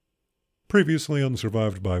Previously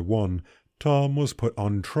unsurvived by one, Tom was put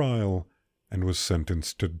on trial and was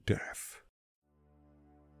sentenced to death.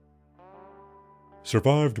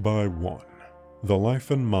 Survived by one, The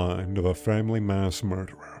Life and Mind of a Family Mass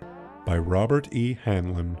Murderer by Robert E.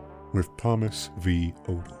 Hanlon with Thomas V.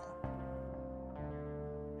 Odell.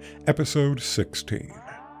 Episode 16.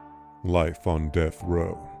 Life on Death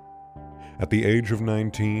Row. At the age of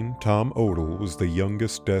 19, Tom Odell was the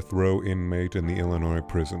youngest death row inmate in the Illinois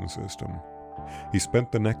prison system. He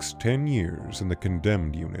spent the next 10 years in the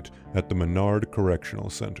condemned unit at the Menard Correctional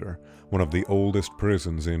Center, one of the oldest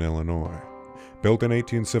prisons in Illinois. Built in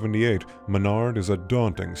 1878, Menard is a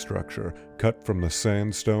daunting structure cut from the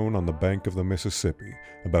sandstone on the bank of the Mississippi,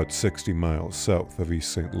 about 60 miles south of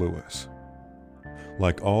East St. Louis.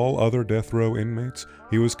 Like all other death row inmates,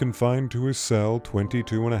 he was confined to his cell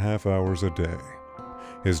 22.5 hours a day.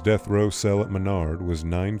 His death row cell at Menard was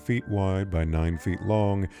 9 feet wide by 9 feet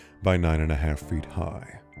long by 9.5 feet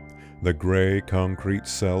high. The gray concrete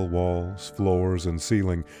cell walls, floors, and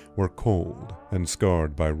ceiling were cold and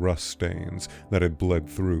scarred by rust stains that had bled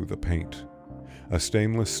through the paint. A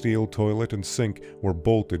stainless steel toilet and sink were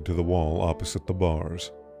bolted to the wall opposite the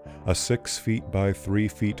bars. A 6 feet by 3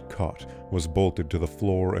 feet cot was bolted to the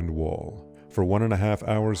floor and wall. For 1.5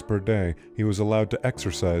 hours per day, he was allowed to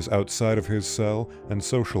exercise outside of his cell and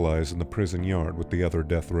socialize in the prison yard with the other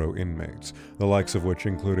death row inmates, the likes of which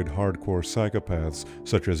included hardcore psychopaths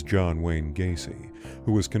such as John Wayne Gacy,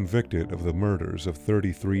 who was convicted of the murders of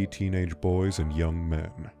 33 teenage boys and young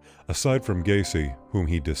men. Aside from Gacy, whom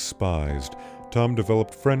he despised, Tom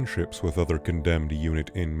developed friendships with other condemned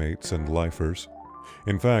unit inmates and lifers.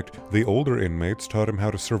 In fact, the older inmates taught him how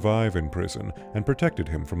to survive in prison and protected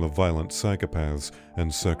him from the violent psychopaths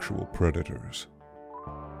and sexual predators.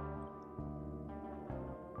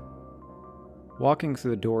 Walking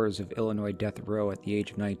through the doors of Illinois Death Row at the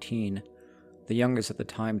age of 19, the youngest at the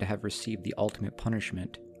time to have received the ultimate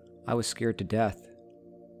punishment, I was scared to death.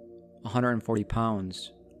 140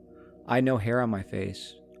 pounds. I had no hair on my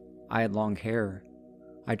face. I had long hair.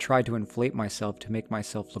 I tried to inflate myself to make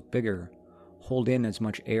myself look bigger, hold in as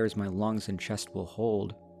much air as my lungs and chest will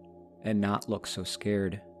hold, and not look so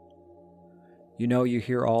scared. You know, you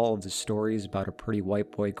hear all of the stories about a pretty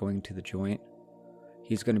white boy going to the joint.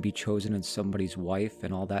 He's going to be chosen as somebody's wife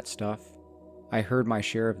and all that stuff. I heard my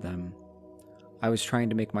share of them. I was trying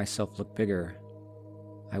to make myself look bigger.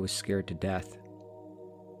 I was scared to death.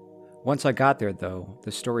 Once I got there, though,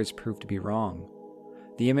 the stories proved to be wrong.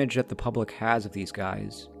 The image that the public has of these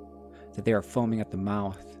guys, that they are foaming at the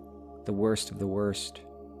mouth, the worst of the worst,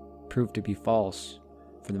 proved to be false,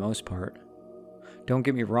 for the most part. Don't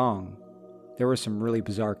get me wrong, there were some really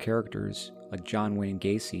bizarre characters, like John Wayne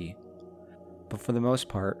Gacy, but for the most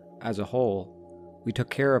part, as a whole, we took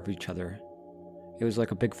care of each other. It was like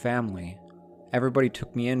a big family. Everybody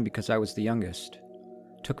took me in because I was the youngest.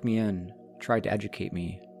 Took me in, tried to educate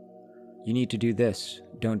me. You need to do this,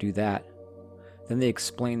 don't do that. Then they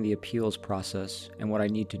explained the appeals process and what I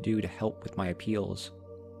need to do to help with my appeals.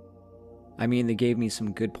 I mean, they gave me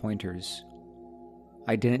some good pointers.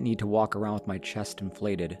 I didn't need to walk around with my chest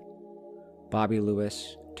inflated. Bobby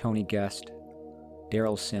Lewis, Tony Guest,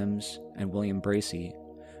 Daryl Sims, and William Bracey,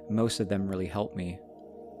 most of them really helped me.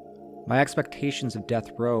 My expectations of death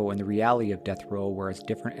row and the reality of death row were as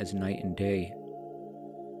different as night and day.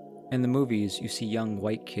 In the movies, you see young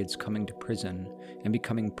white kids coming to prison and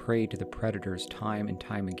becoming prey to the predators time and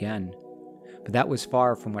time again, but that was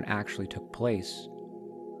far from what actually took place.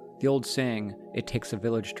 The old saying, "It takes a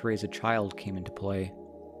village to raise a child," came into play.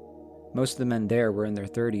 Most of the men there were in their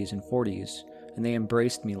 30s and 40s, and they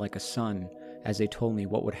embraced me like a son as they told me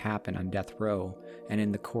what would happen on death row and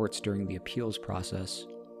in the courts during the appeals process.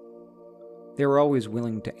 They were always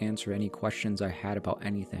willing to answer any questions I had about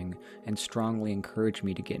anything and strongly encouraged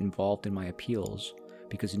me to get involved in my appeals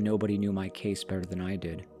because nobody knew my case better than I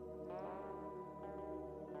did.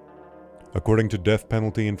 According to Death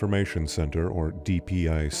Penalty Information Center, or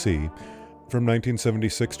DPIC, from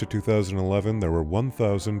 1976 to 2011, there were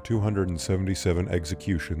 1,277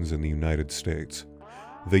 executions in the United States.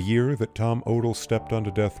 The year that Tom Odell stepped onto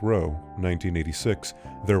death row, 1986,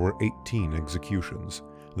 there were 18 executions.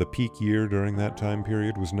 The peak year during that time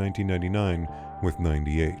period was 1999, with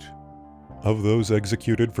 98. Of those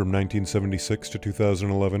executed from 1976 to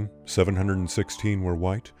 2011, 716 were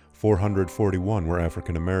white, 441 were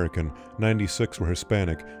African American, 96 were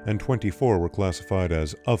Hispanic, and 24 were classified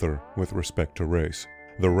as other with respect to race.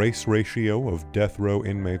 The race ratio of death row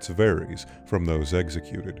inmates varies from those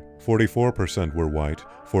executed. 44% were white,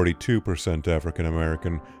 42% African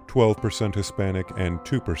American, 12% Hispanic, and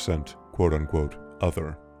 2% quote-unquote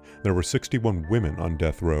other. There were 61 women on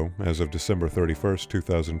death row as of December 31,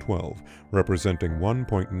 2012, representing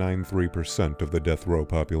 1.93% of the death row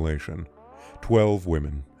population. 12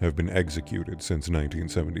 women have been executed since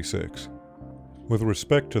 1976. With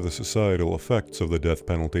respect to the societal effects of the death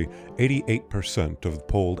penalty, 88% of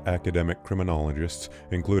polled academic criminologists,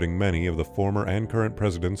 including many of the former and current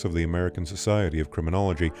presidents of the American Society of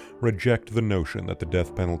Criminology, reject the notion that the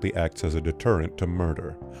death penalty acts as a deterrent to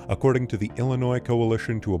murder. According to the Illinois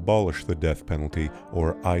Coalition to Abolish the Death Penalty,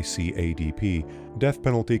 or ICADP, death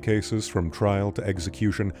penalty cases from trial to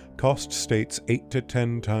execution cost states 8 to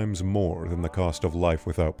 10 times more than the cost of life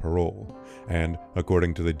without parole. And,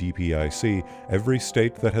 according to the DPIC, every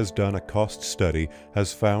state that has done a cost study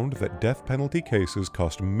has found that death penalty cases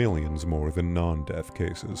cost millions more than non-death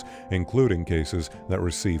cases, including cases that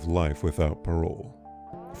receive life without parole.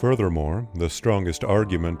 Furthermore, the strongest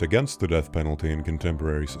argument against the death penalty in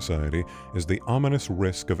contemporary society is the ominous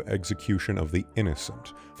risk of execution of the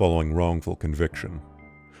innocent following wrongful conviction.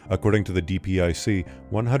 According to the DPIC,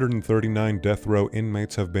 139 death row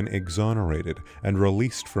inmates have been exonerated and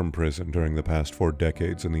released from prison during the past 4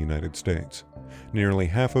 decades in the United States. Nearly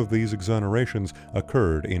half of these exonerations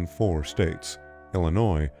occurred in 4 states: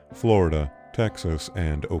 Illinois, Florida, Texas,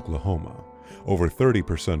 and Oklahoma. Over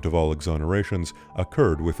 30% of all exonerations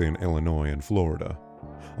occurred within Illinois and Florida.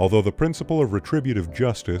 Although the principle of retributive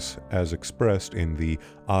justice, as expressed in the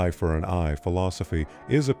eye for an eye philosophy,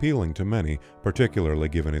 is appealing to many, particularly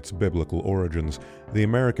given its biblical origins, the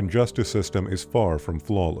American justice system is far from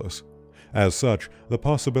flawless. As such, the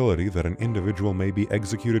possibility that an individual may be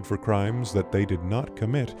executed for crimes that they did not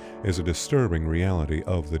commit is a disturbing reality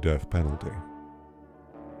of the death penalty.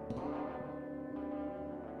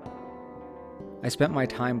 I spent my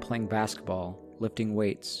time playing basketball, lifting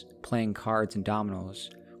weights, playing cards and dominoes,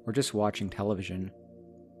 or just watching television.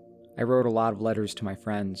 I wrote a lot of letters to my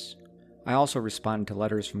friends. I also responded to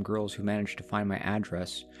letters from girls who managed to find my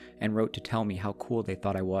address and wrote to tell me how cool they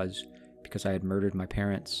thought I was because I had murdered my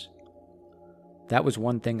parents. That was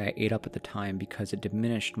one thing I ate up at the time because it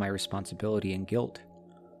diminished my responsibility and guilt.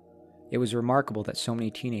 It was remarkable that so many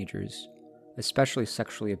teenagers, especially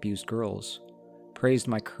sexually abused girls, praised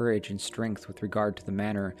my courage and strength with regard to the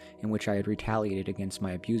manner in which I had retaliated against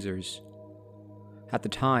my abusers. At the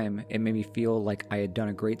time, it made me feel like I had done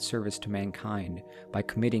a great service to mankind by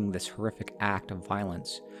committing this horrific act of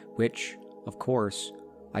violence, which, of course,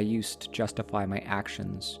 I used to justify my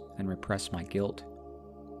actions and repress my guilt.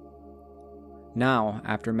 Now,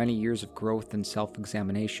 after many years of growth and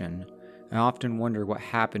self-examination, I often wonder what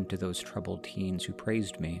happened to those troubled teens who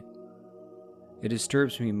praised me. It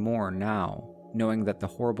disturbs me more now, knowing that the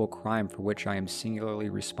horrible crime for which I am singularly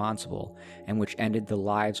responsible and which ended the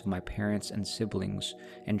lives of my parents and siblings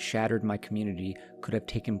and shattered my community could have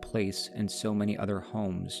taken place in so many other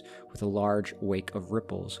homes with a large wake of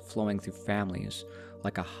ripples flowing through families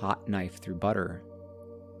like a hot knife through butter.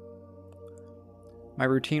 My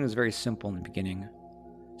routine was very simple in the beginning: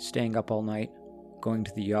 staying up all night, going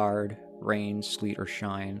to the yard, rain, sleet, or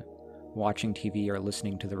shine, watching TV or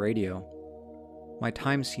listening to the radio. My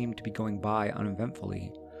time seemed to be going by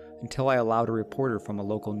uneventfully until I allowed a reporter from a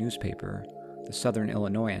local newspaper, the Southern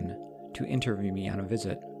Illinoisan, to interview me on a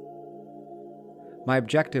visit. My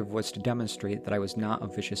objective was to demonstrate that I was not a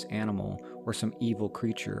vicious animal or some evil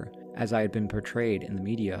creature as I had been portrayed in the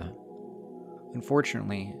media.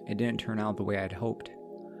 Unfortunately, it didn't turn out the way I had hoped.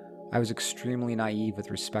 I was extremely naive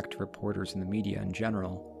with respect to reporters in the media in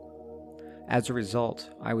general. As a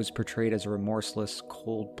result, I was portrayed as a remorseless,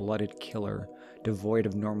 cold-blooded killer devoid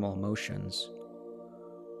of normal emotions.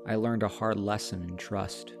 I learned a hard lesson in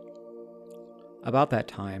trust. About that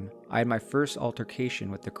time, I had my first altercation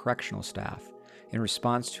with the correctional staff in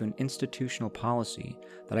response to an institutional policy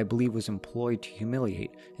that I believe was employed to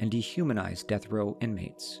humiliate and dehumanize death row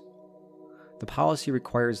inmates. The policy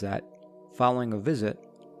requires that, following a visit,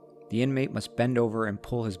 the inmate must bend over and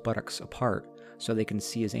pull his buttocks apart so they can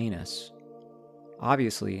see his anus.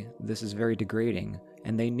 Obviously, this is very degrading,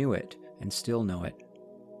 and they knew it and still know it.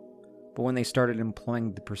 But when they started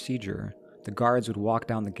employing the procedure, the guards would walk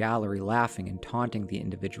down the gallery laughing and taunting the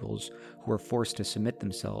individuals who were forced to submit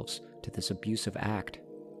themselves to this abusive act.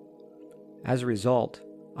 As a result,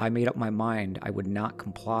 I made up my mind I would not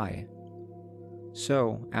comply.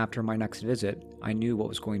 So, after my next visit, I knew what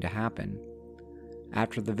was going to happen.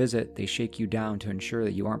 After the visit, they shake you down to ensure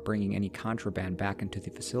that you aren't bringing any contraband back into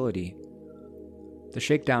the facility. The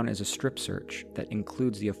shakedown is a strip search that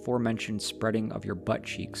includes the aforementioned spreading of your butt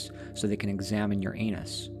cheeks so they can examine your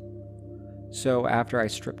anus. So after I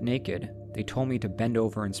stripped naked, they told me to bend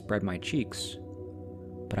over and spread my cheeks.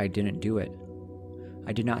 But I didn't do it.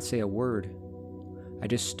 I did not say a word. I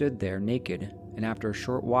just stood there naked, and after a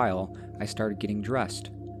short while, I started getting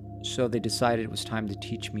dressed. So they decided it was time to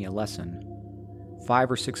teach me a lesson.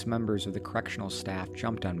 5 or 6 members of the correctional staff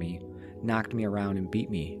jumped on me, knocked me around, and beat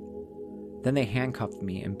me. Then they handcuffed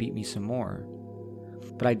me and beat me some more.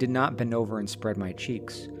 But I did not bend over and spread my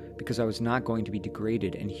cheeks, because I was not going to be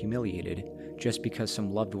degraded and humiliated just because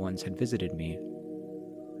some loved ones had visited me.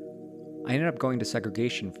 I ended up going to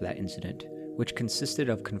segregation for that incident, which consisted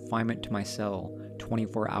of confinement to my cell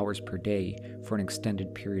 24 hours per day for an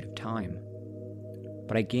extended period of time.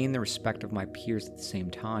 But I gained the respect of my peers at the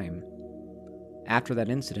same time. After that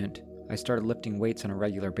incident, I started lifting weights on a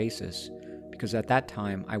regular basis, because at that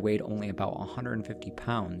time I weighed only about 150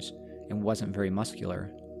 pounds and wasn't very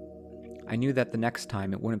muscular. I knew that the next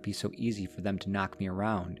time it wouldn't be so easy for them to knock me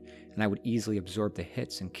around, and I would easily absorb the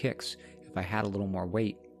hits and kicks if I had a little more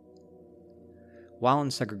weight. While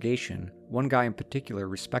in segregation, one guy in particular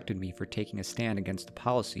respected me for taking a stand against the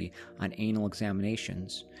policy on anal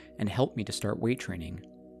examinations and helped me to start weight training.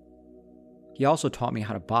 He also taught me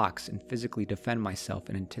how to box and physically defend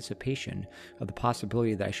myself in anticipation of the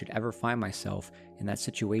possibility that I should ever find myself in that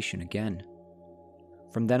situation again.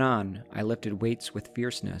 From then on, I lifted weights with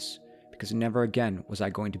fierceness, because never again was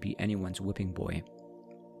I going to be anyone's whipping boy.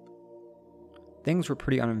 Things were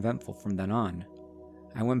pretty uneventful from then on.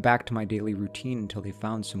 I went back to my daily routine until they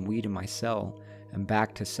found some weed in my cell, and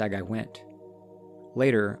back to Seg I went.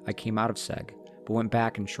 Later, I came out of Seg, but went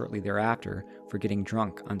back and shortly thereafter for getting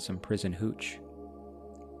drunk on some prison hooch.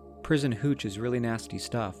 Prison hooch is really nasty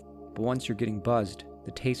stuff, but once you're getting buzzed,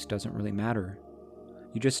 the taste doesn't really matter.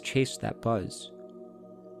 You just chase that buzz.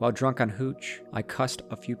 While drunk on hooch, I cussed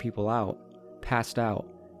a few people out, passed out,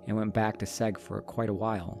 and went back to Seg for quite a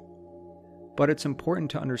while. But it's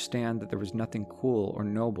important to understand that there was nothing cool or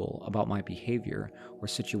noble about my behavior or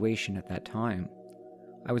situation at that time.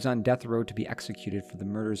 I was on death row to be executed for the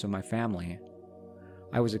murders of my family.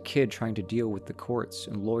 I was a kid trying to deal with the courts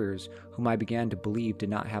and lawyers whom I began to believe did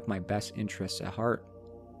not have my best interests at heart.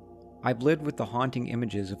 I've lived with the haunting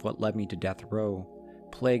images of what led me to death row,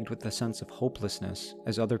 plagued with a sense of hopelessness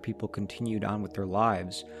as other people continued on with their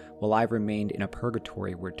lives while I remained in a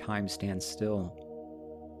purgatory where time stands still.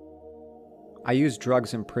 I used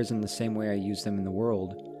drugs in prison the same way I used them in the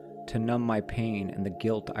world, to numb my pain and the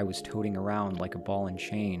guilt I was toting around like a ball and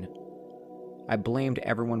chain. I blamed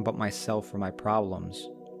everyone but myself for my problems.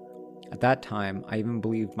 At that time, I even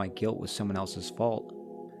believed my guilt was someone else's fault,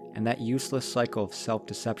 and that useless cycle of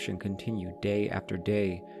self-deception continued day after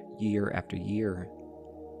day, year after year.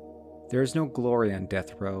 There is no glory on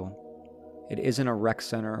death row. It isn't a rec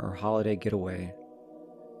center or holiday getaway.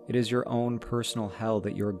 It is your own personal hell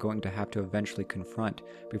that you are going to have to eventually confront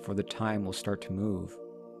before the time will start to move.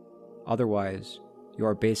 Otherwise, you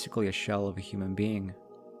are basically a shell of a human being.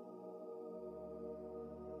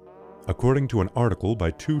 According to an article by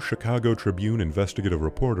 2 Chicago Tribune investigative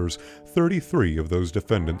reporters, 33 of those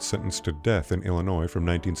defendants sentenced to death in Illinois from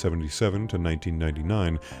 1977 to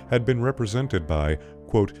 1999 had been represented by,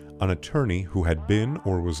 quote, an attorney who had been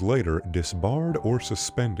or was later disbarred or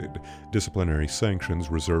suspended, disciplinary sanctions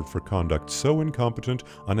reserved for conduct so incompetent,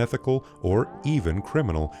 unethical, or even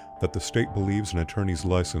criminal that the state believes an attorney's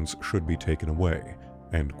license should be taken away,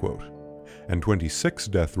 end quote. And 26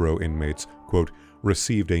 death row inmates, quote,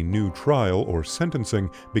 received a new trial or sentencing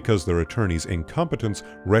because their attorney's incompetence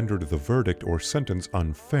rendered the verdict or sentence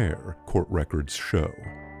unfair, court records show,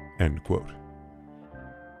 end quote.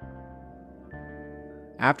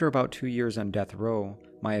 After about 2 years on death row,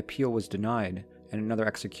 my appeal was denied and another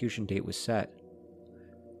execution date was set.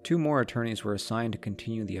 2 more attorneys were assigned to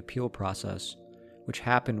continue the appeal process, which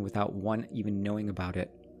happened without one even knowing about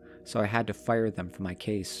it, so I had to fire them for my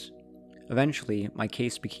case. Eventually, my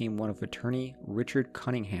case became one of attorney Richard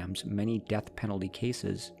Cunningham's many death penalty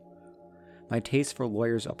cases. My taste for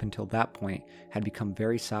lawyers up until that point had become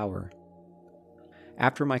very sour.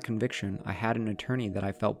 After my conviction, I had an attorney that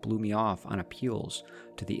I felt blew me off on appeals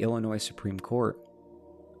to the Illinois Supreme Court.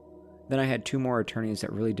 Then I had 2 more attorneys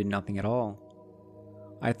that really did nothing at all.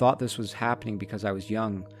 I thought this was happening because I was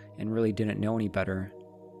young and really didn't know any better.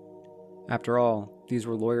 After all, these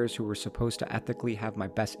were lawyers who were supposed to ethically have my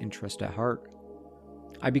best interest at heart.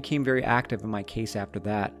 I became very active in my case after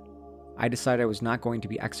that. I decided I was not going to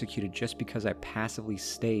be executed just because I passively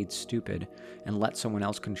stayed stupid and let someone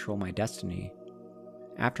else control my destiny.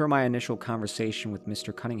 After my initial conversation with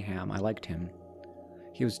Mr. Cunningham, I liked him.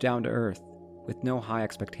 He was down to earth, with no high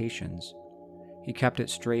expectations. He kept it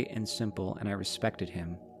straight and simple, and I respected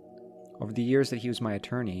him. Over the years that he was my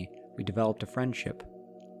attorney, we developed a friendship.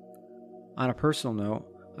 On a personal note,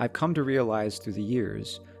 I've come to realize through the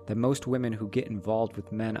years that most women who get involved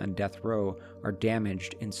with men on death row are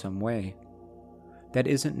damaged in some way. That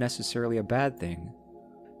isn't necessarily a bad thing.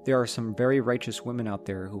 There are some very righteous women out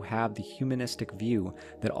there who have the humanistic view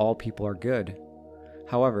that all people are good.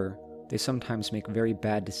 However, they sometimes make very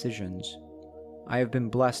bad decisions. I have been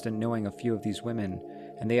blessed in knowing a few of these women,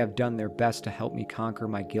 and they have done their best to help me conquer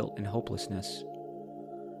my guilt and hopelessness.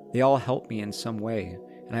 They all helped me in some way,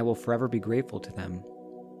 and I will forever be grateful to them.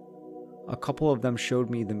 A couple of them showed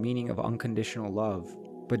me the meaning of unconditional love,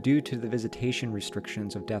 but due to the visitation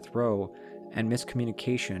restrictions of death row and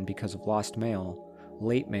miscommunication because of lost mail,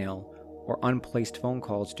 late mail, or unplaced phone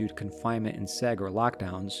calls due to confinement in SEG or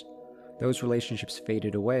lockdowns, those relationships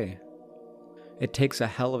faded away. It takes a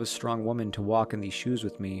hell of a strong woman to walk in these shoes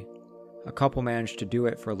with me. A couple managed to do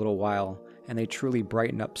it for a little while, and they truly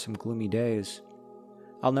brightened up some gloomy days.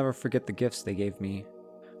 I'll never forget the gifts they gave me.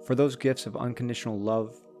 For those gifts of unconditional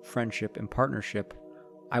love, friendship, and partnership,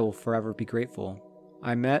 I will forever be grateful.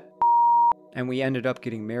 I met, and we ended up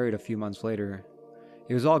getting married a few months later.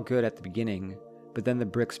 It was all good at the beginning, but then the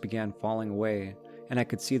bricks began falling away, and I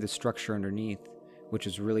could see the structure underneath, which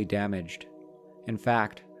was really damaged. In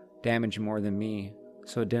fact, damaged more than me,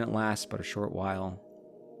 so it didn't last but a short while.